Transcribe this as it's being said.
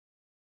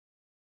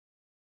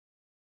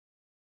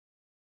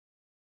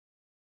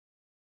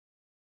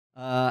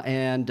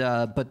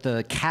But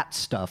the cat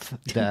stuff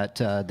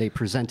that they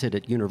presented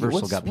at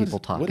Universal got people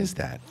talking. What is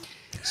that?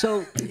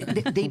 So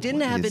they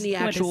didn't have any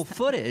actual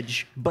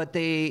footage, but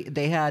they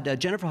had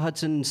Jennifer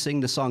Hudson sing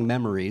the song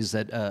 "Memories"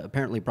 that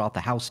apparently brought the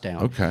house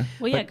down. Okay.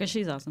 Well, yeah, because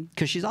she's awesome.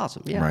 Because she's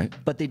awesome, yeah. Right.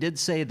 But they did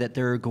say that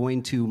they're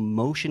going to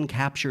motion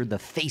capture the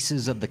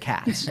faces of the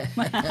cats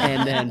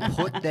and then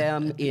put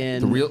them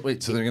in The real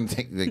wait, so they're gonna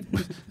take they're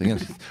gonna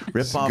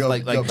rip off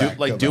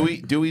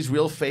Dewey's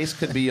real face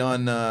could be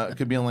on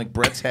like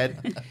Brett's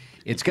head.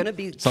 It's going to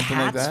be something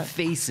cats' like that?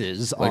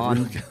 faces Like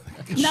on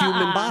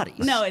human bodies.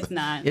 No, it's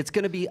not. It's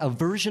going to be a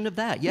version of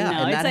that. Yeah. No,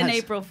 and it's that an has...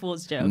 April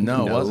Fool's joke.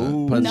 No, it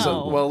wasn't. But No.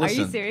 so, well,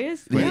 listen. Are you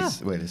serious? Wait, Yeah.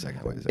 wait a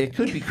second. It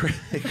could be crazy.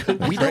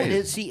 We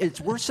don't see.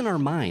 It's worse in our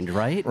mind,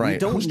 right? Right. We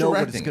don't Who's know what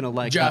directing? it's going to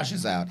like. Josh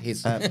is out.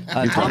 He's Tom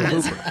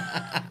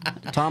Hooper.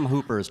 Tom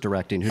Hooper is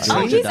directing. Who Oh,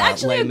 directed, he's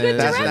actually a good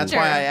That's director.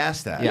 why I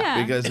asked that.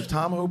 Yeah. Because if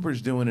Tom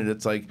Hooper's doing it,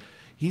 it's like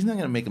he's not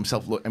going to make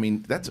himself look. I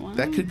mean, that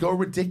could go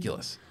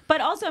ridiculous. But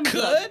also, I mean,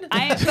 look,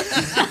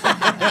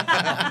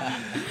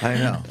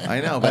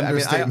 I know. But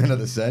Understatement of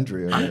the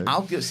century. Right?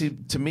 I'll give. See,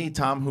 to me,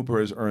 Tom Hooper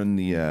has earned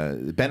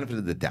the benefit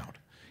of the doubt.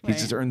 He's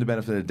just earned the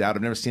benefit of the doubt.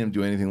 I've never seen him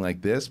do anything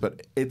like this,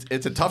 but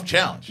it's a tough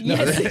challenge.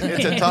 Yes,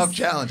 it's a tough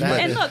challenge. But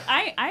and look,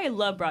 I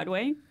love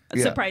Broadway.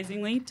 Yeah.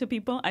 Surprisingly to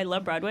people, I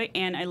love Broadway,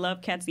 and I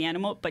love Cats the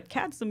Animal. But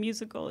Cats the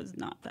Musical is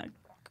not that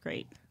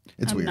great.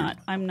 It's weird.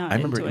 I'm not. I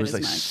remember into it was as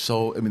like much.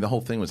 so. I mean, the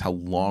whole thing was how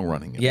long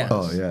running it Yes.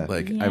 was. Oh, yeah.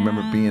 Like I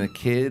remember Yeah. being a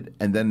kid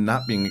and then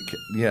not being a kid.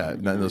 Yeah,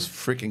 and those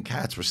freaking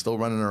cats were still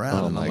running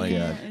around. Oh, and my like,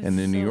 God. And in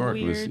It's New so York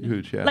it was weird.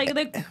 huge. Yeah. Like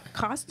the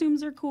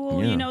costumes are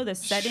cool, Yeah. you know, the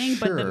setting,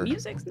 but the Sure.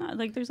 music's not.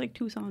 Like there's like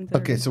 2 songs.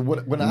 That Okay, are... so when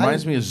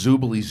reminds me of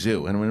Zoobly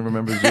Zoo. Anyone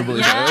remember Zoobly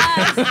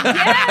Yes,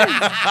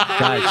 yes.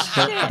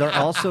 Guys, they're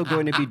also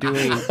going to be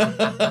doing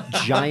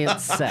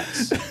giant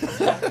sets. Zoo?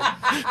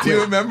 Do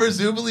you remember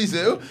Zoobly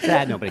Zoo?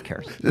 Nobody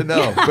cares.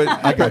 No, but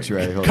I got you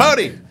right. Hold on.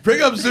 Cody,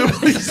 bring up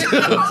Zoobly Zoo.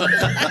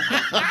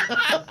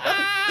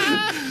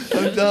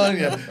 I'm telling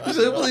you,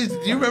 Zoobly.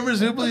 Do you remember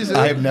Zoobly Zoo?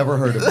 I have never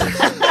heard of this.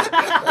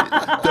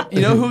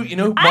 You know who? You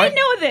know I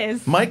know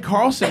this. Mike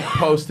Carlson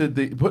put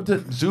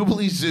the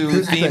Zoobly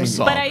Zoo theme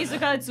song. But I used to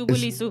call it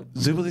Subuli Su.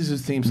 Zoobly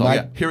Zoo's theme song. Mike-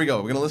 Yeah, here we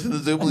go. We're gonna listen to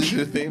the Zoobly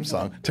Zoo theme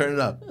song. Turn it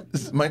up.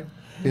 This is Mike.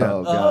 Yeah.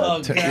 Oh,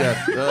 God.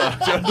 Yeah.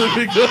 Turn to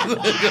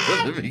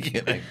the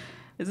beginning.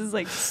 This is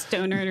like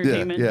stoner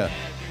entertainment. Yeah.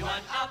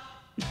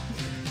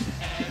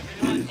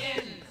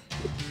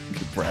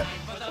 Brett.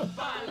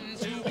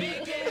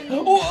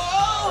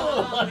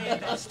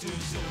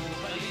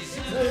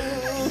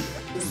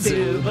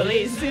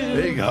 Subuli Su.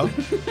 There you go.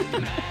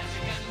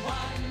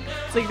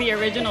 It's like the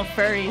original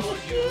furries.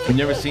 You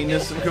never seen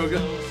this, Kuga?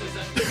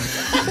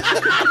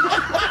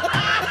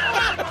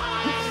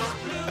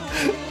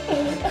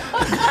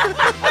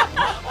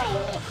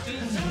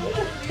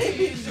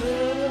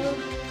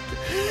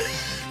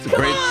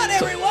 Come on,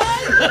 everyone!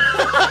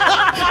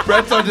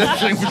 Brett's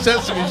auditioning for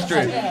Sesame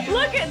Street.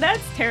 Look at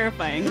that's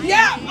terrifying.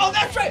 Yeah! Oh,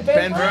 that's right.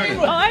 Ben Vernon.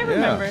 Oh, I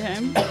remember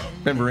him.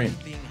 Ben Vereen.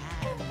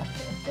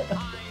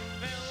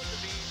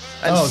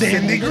 Oh,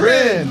 Cindy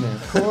Grin.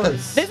 Of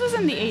course. This was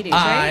in the 80s,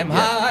 right? I'm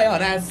high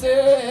on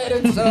acid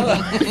and so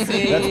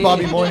That's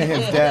Bobby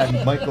Moynihan's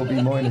dad, Michael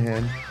B.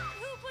 Moynihan.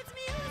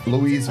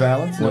 Louise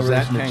Valance. Was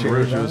that Rose McCherry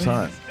Kangaroo? She was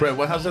Valley. hot.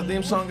 Brett, how's that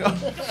theme song go?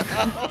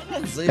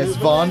 Has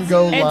Von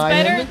go It's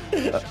Lion?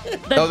 better.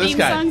 The this theme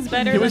guy. song's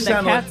better He than always the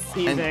sounded Cats like,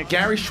 music. and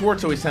Gary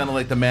Schwartz always sounded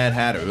like the Mad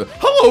Hatter.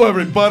 Hello,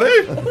 everybody.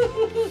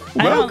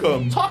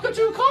 Welcome.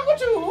 Cockatoo.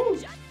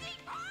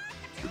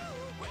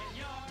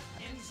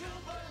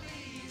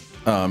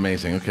 Oh,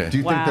 amazing. Okay. Do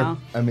you think Wow.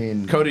 they're, I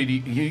mean... Cody, do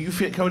you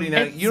feel Cody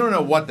now? It's- You don't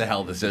know what the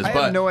hell this is, I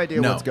but have no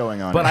idea no. what's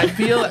going on. But I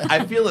feel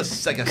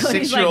it's like a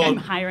Cody's 6-year-old. like, I'm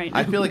high right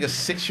I now. feel like a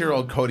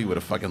 6-year-old Cody would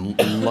have fucking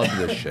loved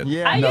this shit.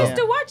 Yeah. I no. used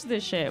to watch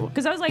this shit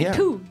because I was like Yeah.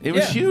 2. It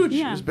was huge.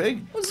 Yeah. It was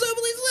big.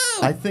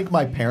 I think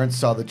my parents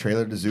saw the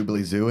trailer to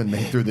Zoobly Zoo and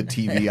they threw the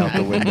TV out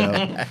the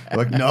window.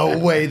 Like, no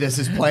way this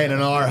is playing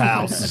in our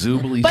house.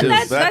 Zoobly But Zoo.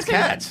 that's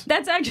Cats.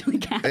 That's actually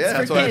Cats Yeah, for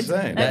that's what I was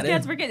kids. saying. That's That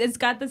Cats is. for kids. It's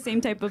got the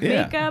same type of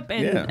Yeah. makeup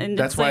and, yeah. and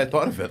That's it's why like, I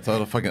thought of it.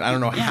 I don't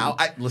know how.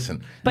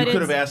 Listen, But you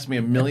could have it's- asked me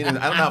a million.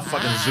 I don't know how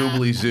fucking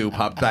Zoobly Zoo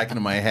popped back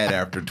into my head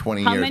after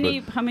 20 How years.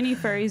 many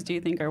furries do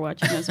you think are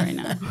watching us right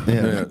now?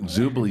 Yeah.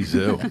 Zoobly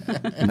Zoo.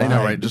 I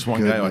know, right? Just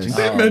one guy watching.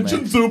 goodness. They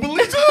mentioned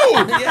Zoobly Zoo.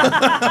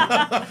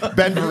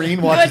 Ben Vereen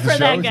watches Good the for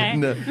that show. guy.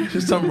 No,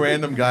 just some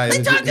random guy.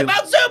 They talked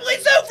about Zoobly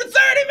Zoo for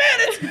 30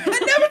 minutes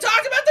and never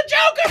talked about the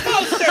Joker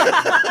poster.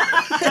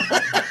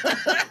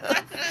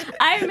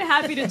 I'm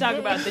happy to talk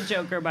about the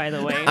Joker, by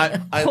the way. I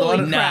Holy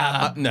thought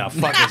crap. no,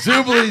 fuck it.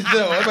 Zoobly Zoo.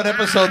 How about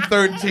episode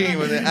 13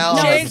 with the owl?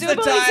 No, Change the Zoobly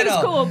is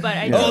title. cool, but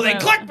I Oh, do they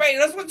love-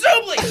 clickbaited us with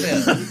Zoobly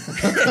Zoo.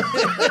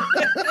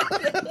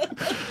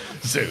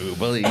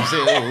 Zoobly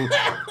Zoo.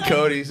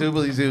 Cody,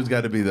 Zoobly Zoo's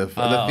got to be the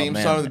theme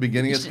man. song at the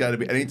beginning. It's got to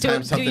be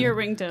anytime Do something. your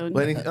ringtone.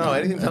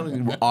 Anything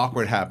something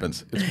awkward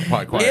happens, it's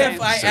probably quiet.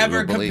 If I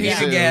ever Zoobly compete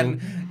Zoo.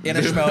 again in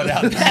a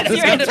schmoedown, that That's is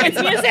your going to be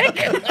entrance music.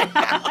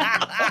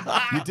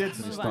 You did.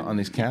 On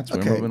these cats, we're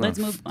Okay. moving Let's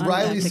on. move on.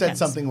 Riley to said cats.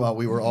 something while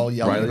we were all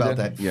yelling Riley about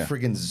did? that Yeah.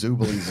 friggin'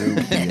 zoobly zoo.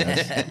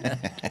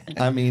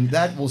 I mean,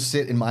 that will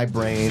sit in my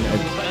brain.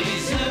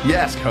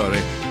 Yes, Cody.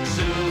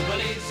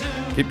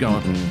 Keep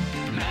going.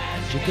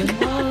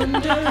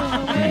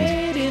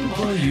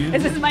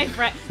 This is my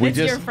Friday. It's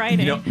your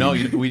Friday.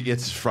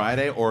 It's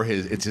Friday or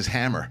it's his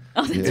hammer.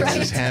 Oh, that's It's right.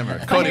 his hammer.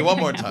 Cody, one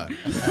more time.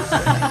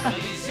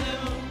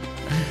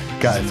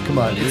 Guys, come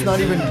on. It's not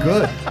even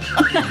good.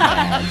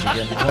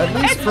 At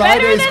least It's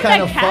Friday's better than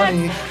kind the of cats.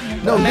 funny.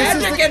 No, this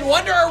is Magic the and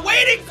wonder are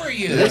waiting for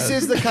you. This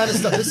is the kind of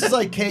stuff. This is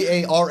like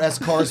KARS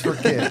Cars for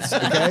Kids,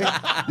 okay?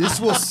 This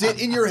will sit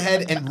in your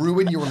head and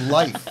ruin your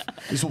life.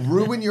 This will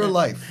ruin your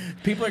life.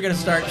 People are gonna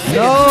start.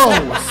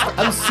 No!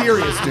 I'm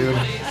serious, dude.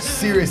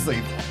 Seriously.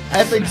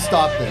 Effing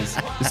stop this.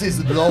 This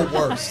is the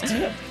worst.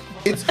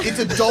 It's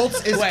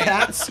adults as Wait.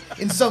 cats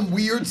in some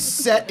weird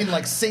set in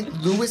like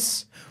St.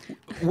 Louis.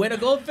 Win a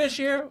goldfish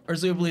here or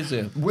Zoobly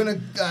Zoo?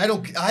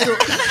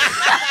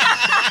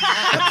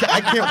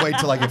 I can't wait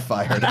till I get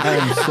fired. I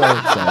am so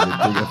excited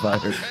to get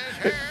fired.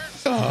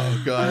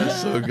 Oh God, it's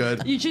so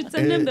good. You should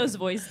send him those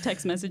voice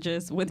text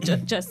messages with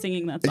just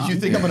singing that song. You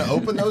think I'm going to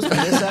open those for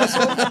this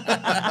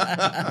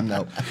asshole?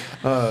 No.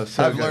 So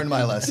I've good. learned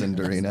my lesson,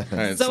 Dorina. All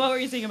right, So what were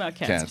you saying about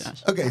cats,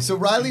 Cats. Josh? Okay, so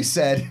Riley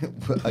said,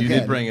 again,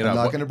 did bring it I'm up.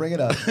 not What- going to bring it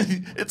up.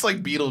 It's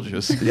like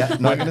Beetlejuice. Yeah,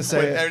 not gonna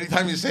say it. Every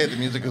time you say it, the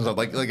music comes up.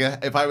 Like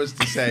if I was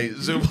to say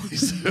Zoobly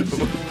Zoo.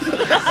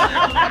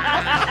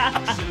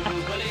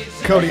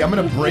 Cody, I'm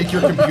going to break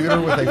your computer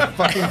with a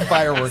fucking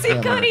firework See,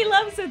 hammer. Cody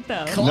loves it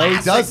though. No, he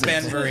Classic doesn't.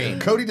 Ben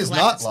Vereen. Cody does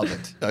not love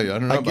it. I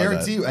don't know I about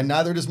guarantee that. you, and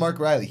neither does Mark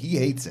Riley. He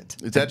hates it.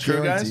 Is that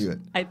true, Guarantee guys? you it.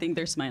 I think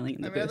they're smiling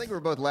in the I mean, I booth. think we're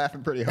both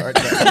laughing pretty hard.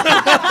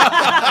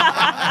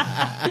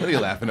 What are you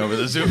laughing over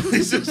the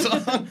Zoobly Zoo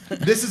song?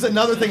 This is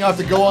another thing I have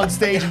to go on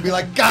stage and be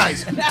like,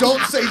 guys,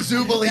 don't say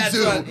Zoobly That's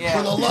Zoo what- yeah.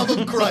 for the love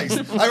of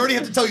Christ. I already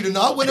have to tell you to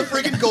not win a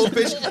friggin'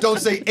 goldfish. Don't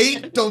say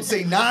 8. Don't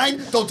say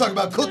 9. Don't talk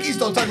about cookies.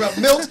 Don't talk about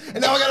milk.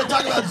 And now I got to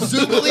talk about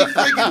Zoobly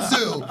friggin'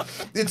 Zoo.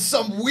 It's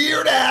some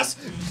weird ass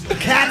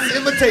cat's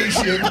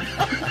imitation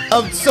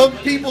of some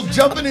people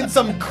jumping in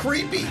some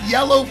creepy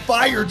yellow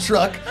fire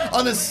truck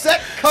on a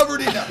set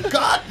covered in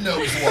God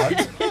knows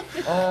what.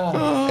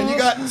 And you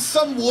got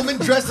some woman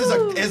dressed as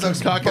a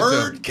Cockatoo.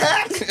 bird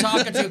cat.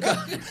 Cockatoo.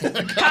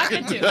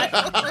 Cockatoo.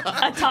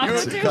 A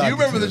cockatoo? You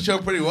remember the show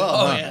pretty well.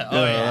 Oh huh? yeah.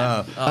 Oh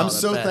yeah. I'm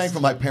so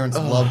thankful my parents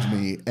loved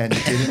me and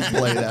didn't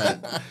play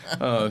that.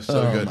 Oh,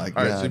 so Oh, good. my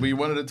All right, so God. we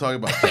wanted to talk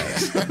about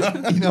cats.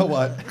 You know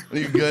what? Are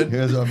you good?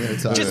 Here's what I'm going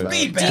to talk Just about.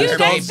 be Do better. you Don't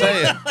guys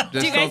say think, it. do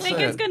you Just guys don't think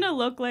say it's it. gonna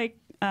look like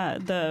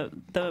the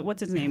what's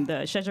his name,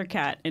 the Cheshire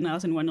Cat in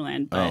Alice in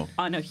Wonderland, but Oh.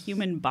 on a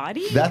human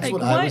body? That's like,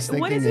 what I was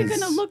What is thinking it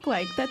gonna is- look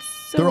like? That's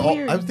so They're all,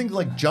 weird. I was thinking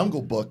like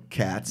Jungle Book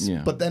cats,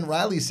 Yeah. but then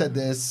Riley said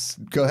this.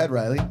 Go ahead,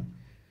 Riley.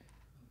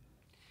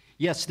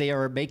 Yes, they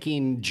are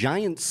making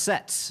giant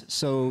sets.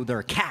 So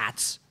they're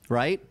cats,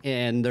 right?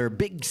 And they're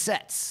big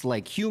sets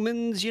like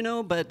humans, you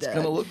know, but it's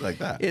gonna look like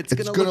that. It's,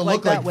 It's gonna gonna look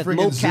look like like that with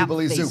friggin' mocap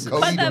Zoobly Zoo. faces.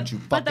 Cody, but don't you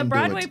the fucking do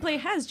Broadway it. play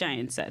has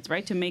giant sets,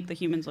 right, to make the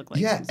humans look like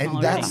Yeah, small and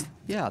already. that's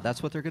Yeah,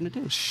 that's what they're gonna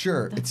do.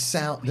 sure.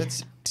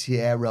 That's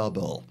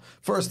terrible.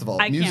 First of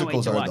all, I can't wait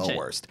musicals to are watch the it.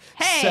 worst.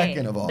 Hey,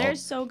 Second of all, they're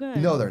so good.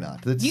 No, they're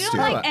not. That's You don't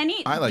stupid. like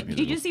any? I like Did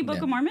you musicals. see Book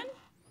Yeah. of Mormon?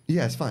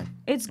 Yeah, it's fine.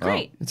 It's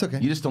great. It's okay.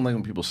 You just don't like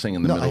when people sing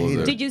in the No, I middle hate of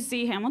it. the. Did you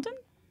see Hamilton?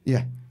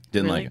 Yeah,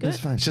 Didn't Really like it. good? it's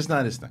fine. It's just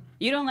not his thing.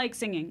 You don't like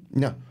singing.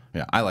 No.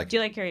 Yeah, I like Do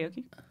you like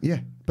karaoke? Yeah,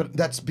 but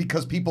that's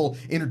because people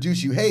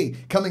introduce you, hey,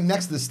 coming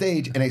next to the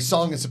stage, and a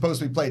song is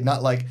supposed to be played,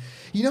 not like,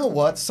 you know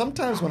what?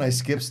 Sometimes when I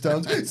skip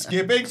stones,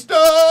 skipping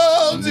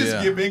stones is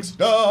Yeah. skipping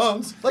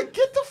stones. Like,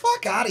 get the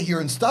fuck out of here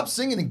and stop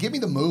singing and give me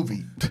the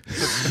movie.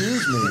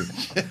 Excuse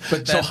me.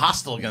 But so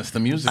hostile against the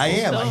musicals. I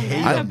am. So I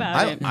hate mad them.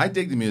 about it. I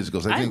dig the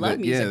musicals. I I think love that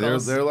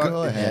musicals. they're a lot.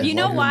 Go ahead. You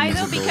know Love your why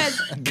though?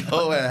 musicals. Because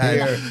Go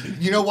ahead. Here.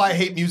 You know why I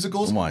hate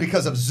musicals? Why?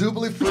 Because of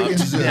Zoobly freaking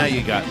Zoo. Now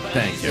you got.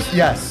 Thank you.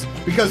 Yes,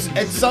 because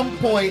at some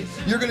point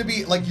you're gonna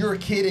be like you're a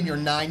kid and you're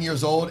 9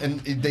 years old, and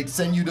they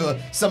send you to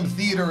some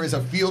theater as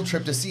a field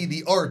trip to see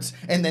the arts,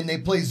 and then they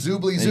play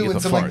Zoobly you Zoo get and the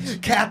some like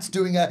farts. cats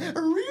doing a.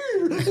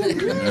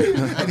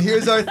 And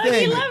here's our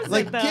thing. loves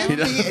Like, it, though. give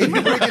me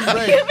a friggin'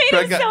 break. you made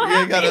Greg him got- so yeah,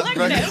 happy. got us- Look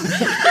Greg- at him.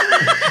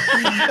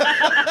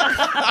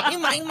 You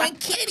my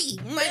kitty,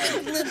 my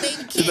little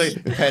baby It's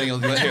like petting a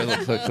little. Here,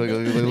 look,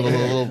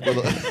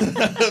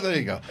 there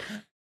you go.